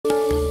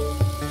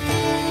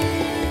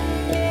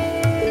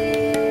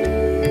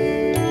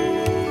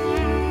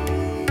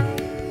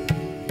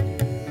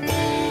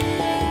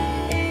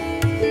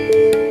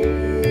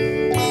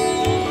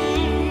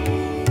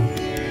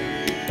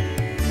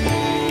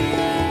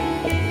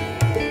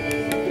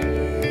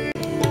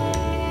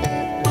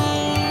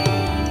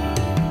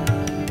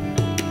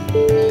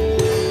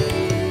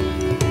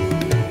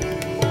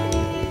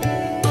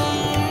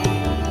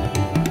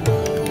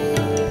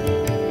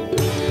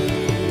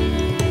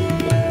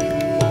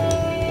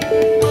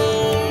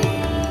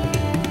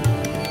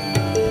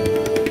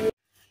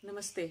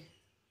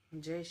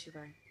Jai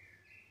Shivaya.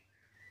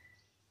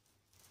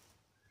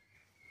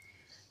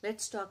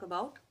 Let's talk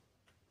about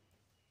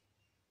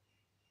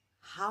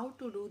how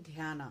to do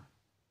dhyana,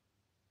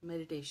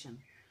 meditation,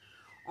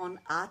 on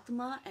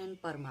Atma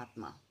and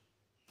Paramatma.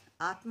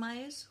 Atma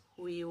is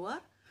who you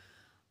are,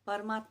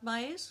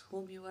 Paramatma is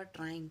whom you are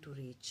trying to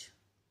reach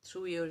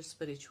through your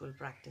spiritual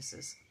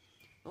practices.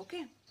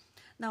 Okay?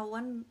 Now,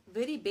 one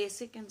very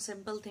basic and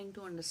simple thing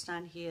to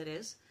understand here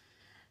is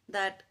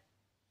that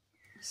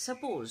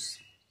suppose,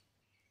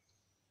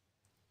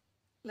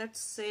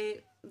 let's say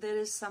there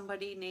is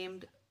somebody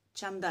named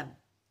Chandan.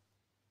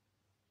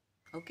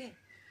 Okay?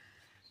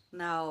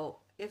 Now,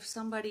 if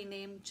somebody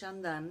named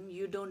Chandan,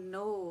 you don't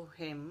know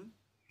him,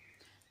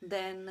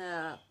 then,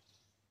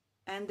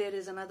 and there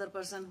is another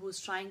person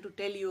who's trying to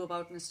tell you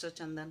about Mr.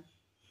 Chandan.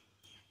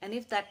 And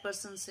if that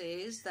person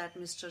says that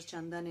Mr.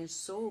 Chandan is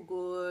so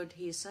good,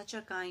 he is such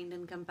a kind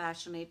and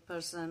compassionate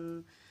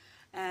person,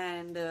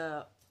 and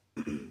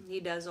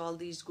he does all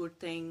these good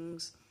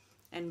things,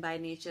 and by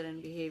nature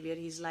and behavior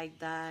he's like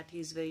that,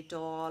 he's very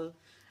tall,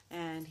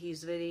 and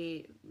he's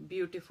very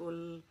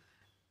beautiful,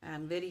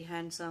 and very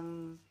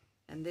handsome,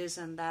 and this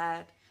and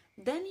that,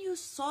 then you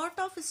sort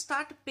of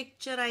start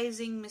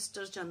picturizing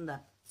Mr. Chandan.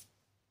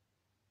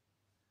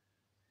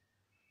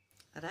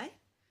 Right?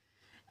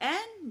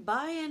 And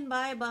by,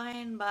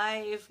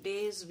 if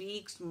days,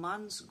 weeks,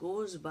 months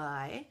goes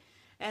by,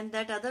 and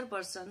that other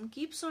person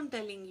keeps on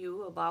telling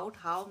you about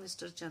how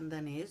Mr.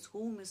 Chandan is,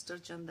 who Mr.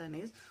 Chandan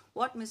is,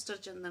 what Mr.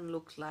 Chandan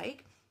looks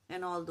like,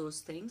 and all those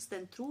things,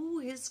 then through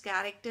his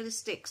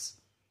characteristics,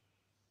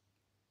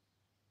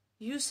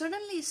 you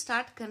suddenly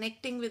start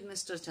connecting with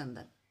Mr.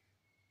 Chandan.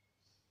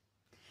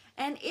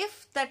 And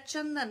if that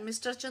Chandan,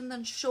 Mr.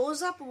 Chandan,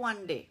 shows up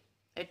one day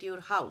at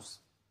your house,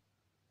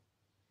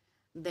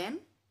 then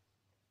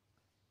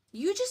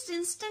you just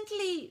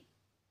instantly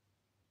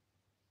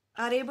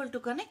are able to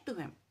connect to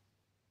him.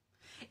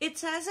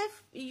 It's as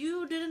if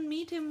you didn't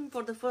meet him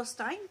for the first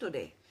time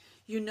today.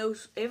 You know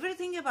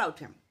everything about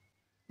him,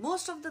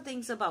 most of the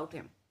things about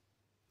him.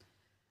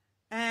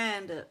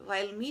 And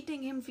while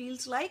meeting him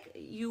feels like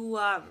you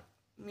are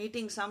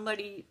meeting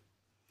somebody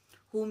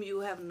whom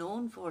you have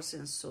known for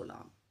since so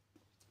long,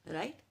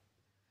 right?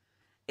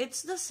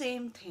 It's the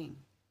same thing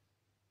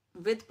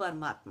with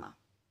Paramatma,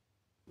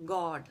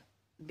 God,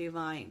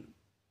 divine,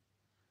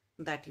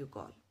 that you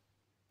call.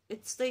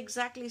 It's the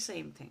exactly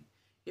same thing.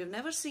 You've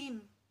never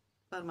seen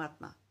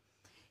Paramatma.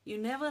 You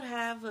never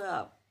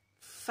have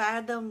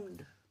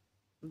fathomed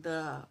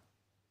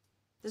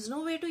there's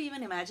no way to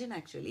even imagine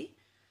actually.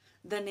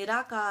 The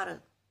Nirakara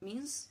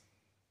means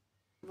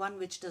one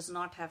which does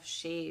not have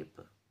shape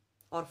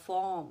or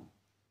form.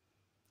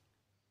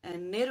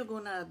 And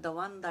Nirguna, the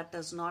one that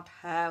does not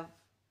have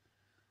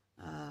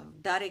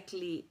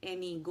directly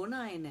any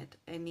guna in it,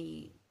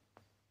 any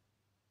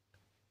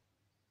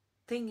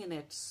thing in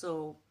it.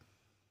 So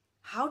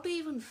how to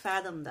even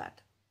fathom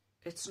that?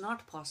 It's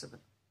not possible.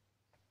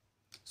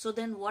 So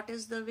then what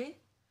is the way?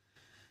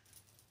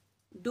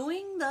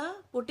 Putting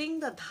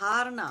the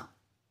dharana,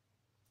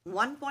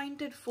 one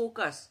pointed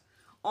focus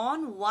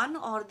on one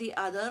or the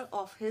other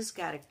of his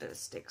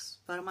characteristics,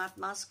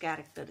 Paramatma's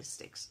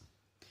characteristics.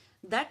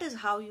 That is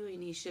how you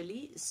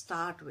initially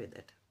start with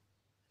it,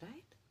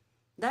 right?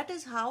 That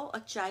is how a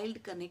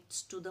child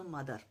connects to the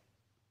mother.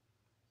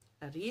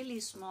 A really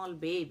small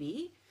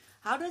baby,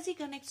 how does he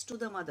connect to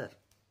the mother?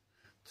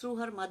 Through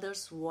her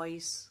mother's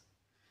voice,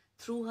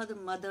 through her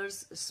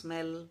mother's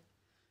smell,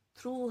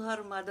 through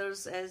her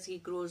mother's, as he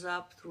grows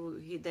up,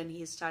 then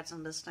he starts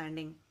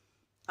understanding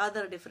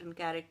other different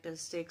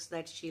characteristics,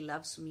 that she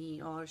loves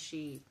me, or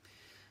she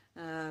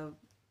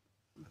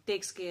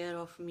takes care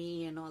of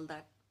me and all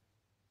that.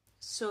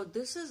 So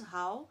this is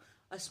how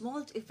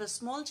if a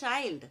small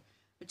child,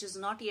 which is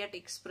not yet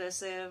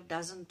expressive,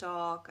 doesn't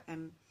talk,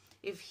 and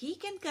if he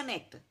can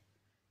connect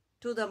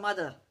to the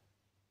mother,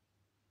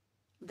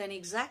 then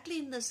exactly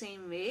in the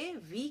same way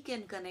we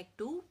can connect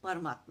to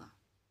Paramatma.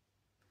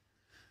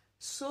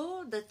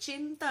 So the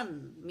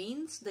Chintan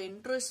means the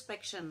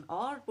introspection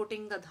or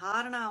putting the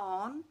dharana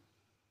on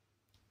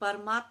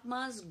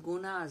Paramatma's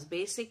gunas,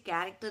 basic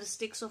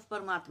characteristics of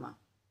Paramatma.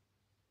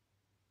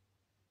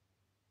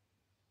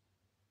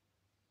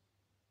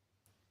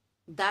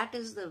 That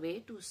is the way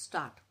to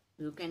start.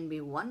 You can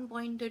be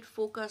one-pointed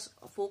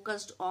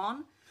focused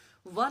on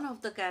one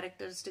of the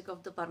characteristics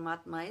of the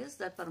Paramatma is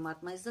that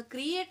Paramatma is the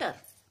creator.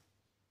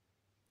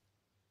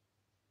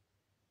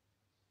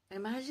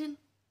 Imagine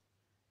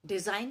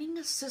designing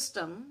a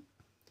system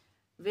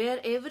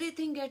where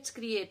everything gets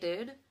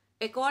created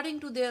according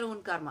to their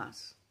own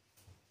karmas.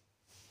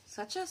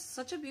 Such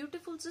a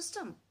beautiful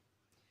system.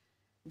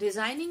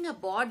 Designing a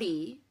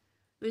body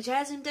which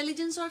has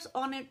intelligence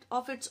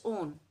of its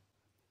own.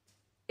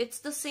 It's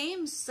the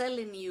same cell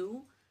in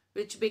you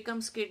which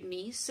becomes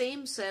kidney,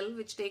 same cell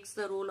which takes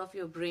the role of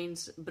your brain,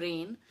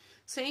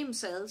 same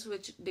cells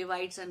which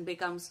divides and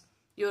becomes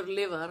your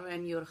liver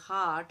and your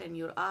heart and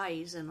your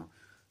eyes and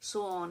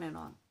so on and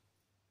on.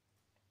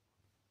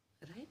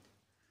 Right?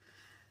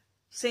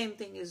 Same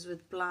thing is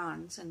with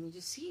plants, and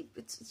you see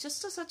it's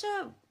just such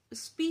a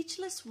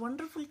speechless,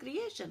 wonderful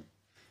creation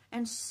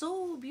and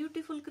so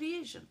beautiful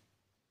creation.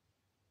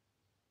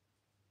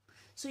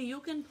 So you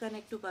can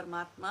connect to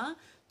Paramatma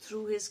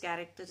through his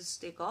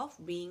characteristic of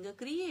being a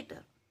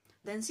creator.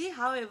 Then see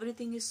how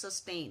everything is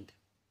sustained.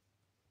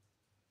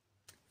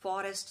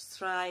 Forest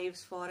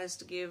thrives,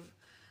 forest give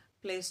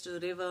place to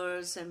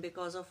rivers, and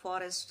because of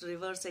forest,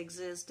 rivers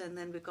exist, and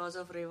then because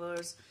of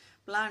rivers,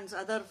 plants,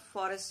 other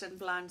forests and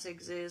plants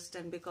exist,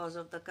 and because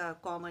of the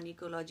common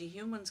ecology,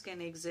 humans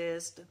can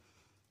exist,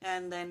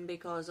 and then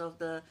because of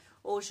the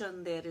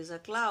ocean there is a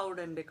cloud,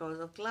 and because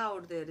of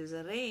cloud there is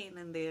a rain,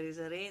 and there is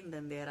a rain,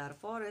 then there are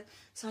forests.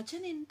 Such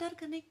an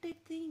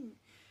interconnected thing,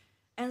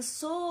 and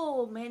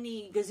so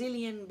many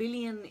gazillion,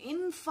 billion,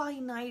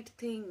 infinite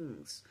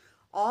things,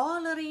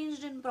 all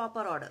arranged in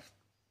proper order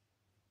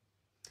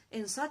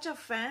in such a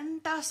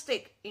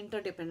fantastic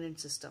interdependent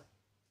system.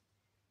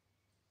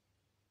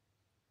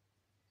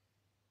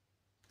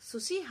 So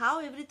see how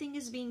everything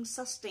is being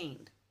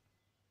sustained.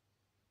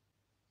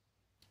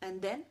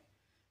 And then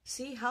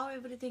see how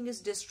everything is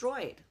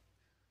destroyed.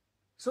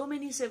 So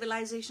many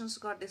civilizations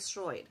got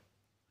destroyed,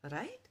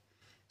 right?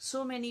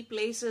 So many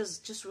places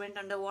just went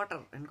underwater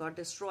and got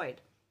destroyed.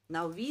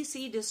 Now we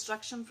see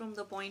destruction from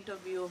the point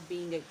of view of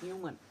being a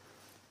human,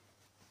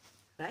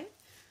 right?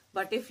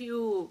 But if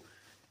you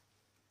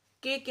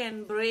kick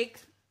and break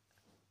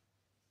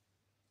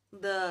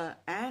the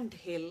ant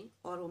hill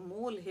or a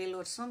mole hill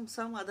or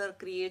some other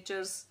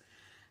creature's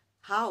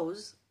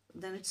house,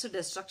 then it's a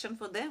destruction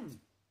for them.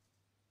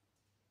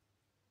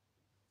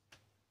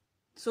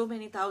 So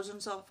many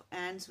thousands of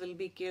ants will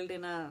be killed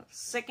in a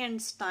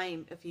second's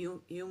time if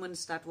humans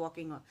start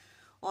walking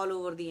all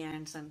over the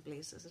ants and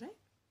places, right?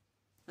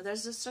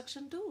 There's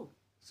destruction too.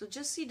 So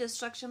just see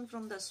destruction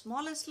from the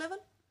smallest level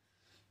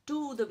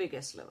to the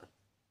biggest level.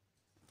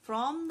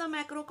 From the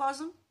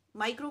microcosm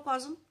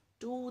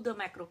to the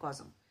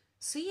macrocosm.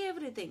 See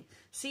everything.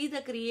 See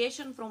the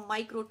creation from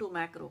micro to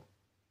macro.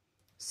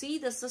 See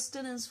the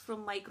sustenance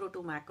from micro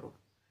to macro.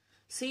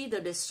 See the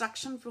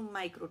destruction from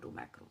micro to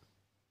macro.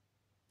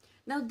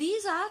 Now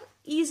these are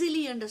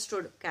easily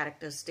understood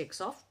characteristics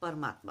of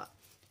Paramatma,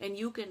 and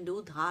you can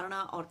do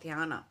dharana or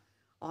dhyana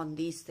on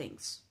these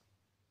things.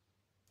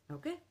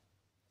 Okay?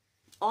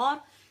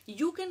 Or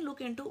you can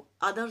look into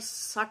other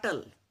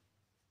subtle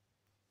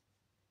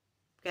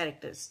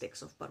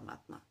characteristics of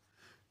Paramatma.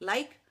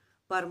 Like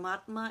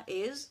Paramatma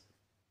is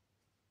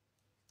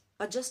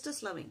a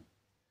justice loving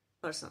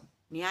person,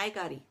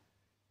 Nyayakari.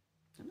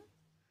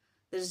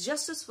 There is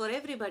justice for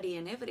everybody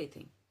and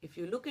everything. If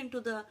you look into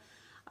the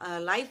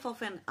life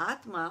of an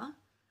Atma,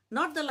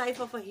 not the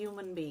life of a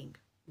human being,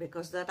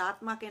 because that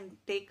Atma can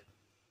take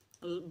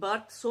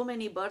birth, so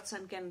many births,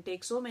 and can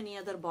take so many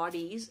other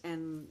bodies,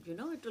 and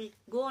it will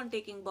go on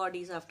taking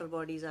bodies after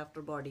bodies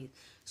after bodies.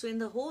 So in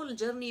the whole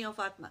journey of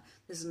Atma,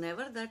 there's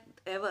never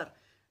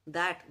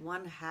that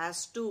one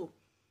has to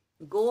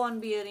go on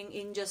bearing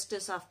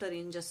injustice after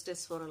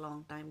injustice for a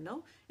long time.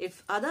 No,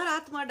 if other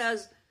Atma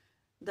does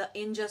the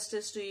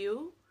injustice to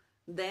you,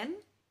 then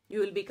you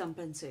will be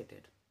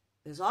compensated.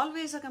 There's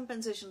always a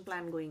compensation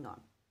plan going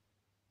on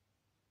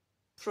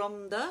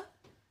from the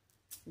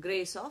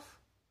grace of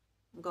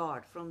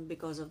God,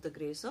 because of the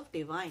grace of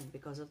divine,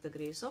 because of the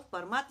grace of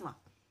Paramatma.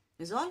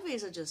 There's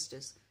always a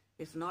justice.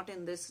 If not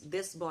in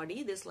this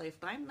body, this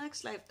lifetime,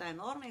 next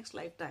lifetime or next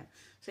lifetime.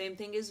 Same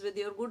thing is with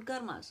your good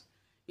karmas.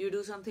 You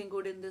do something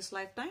good in this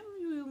lifetime,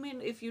 you may,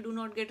 if you do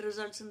not get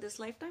results in this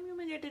lifetime, you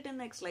may get it in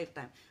next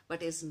lifetime.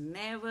 But it's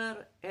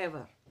never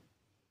ever.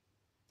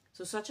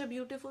 So such a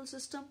beautiful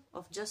system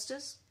of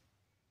justice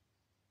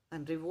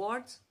and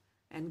rewards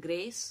and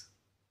grace,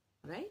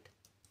 right?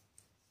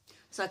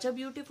 Such a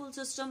beautiful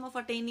system of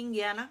attaining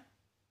jnana,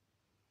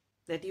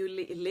 that you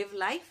live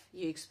life,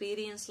 you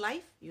experience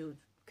life, you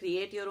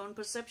create your own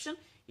perception,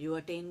 you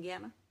attain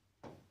jnana,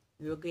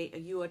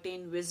 you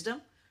attain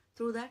wisdom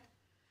through that.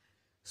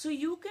 So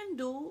you can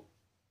do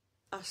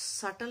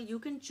you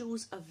can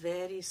choose a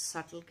very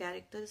subtle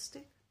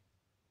characteristic.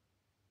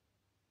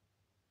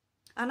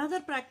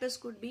 Another practice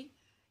could be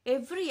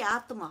every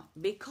Atma,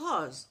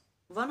 because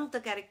one of the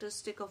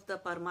characteristic of the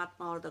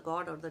Paramatma or the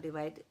God or the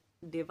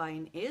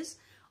divine is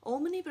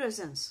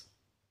omnipresence.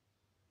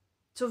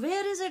 So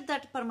where is it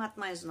that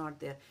Paramatma is not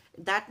there?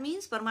 That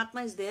means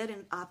Paramatma is there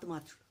in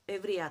Atma,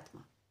 every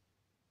Atma.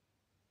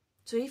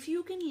 So if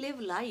you can live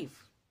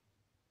life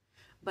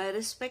by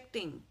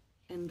respecting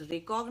and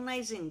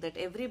recognizing that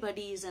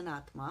everybody is an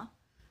Atma,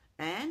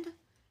 and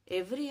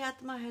every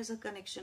Atma has a connection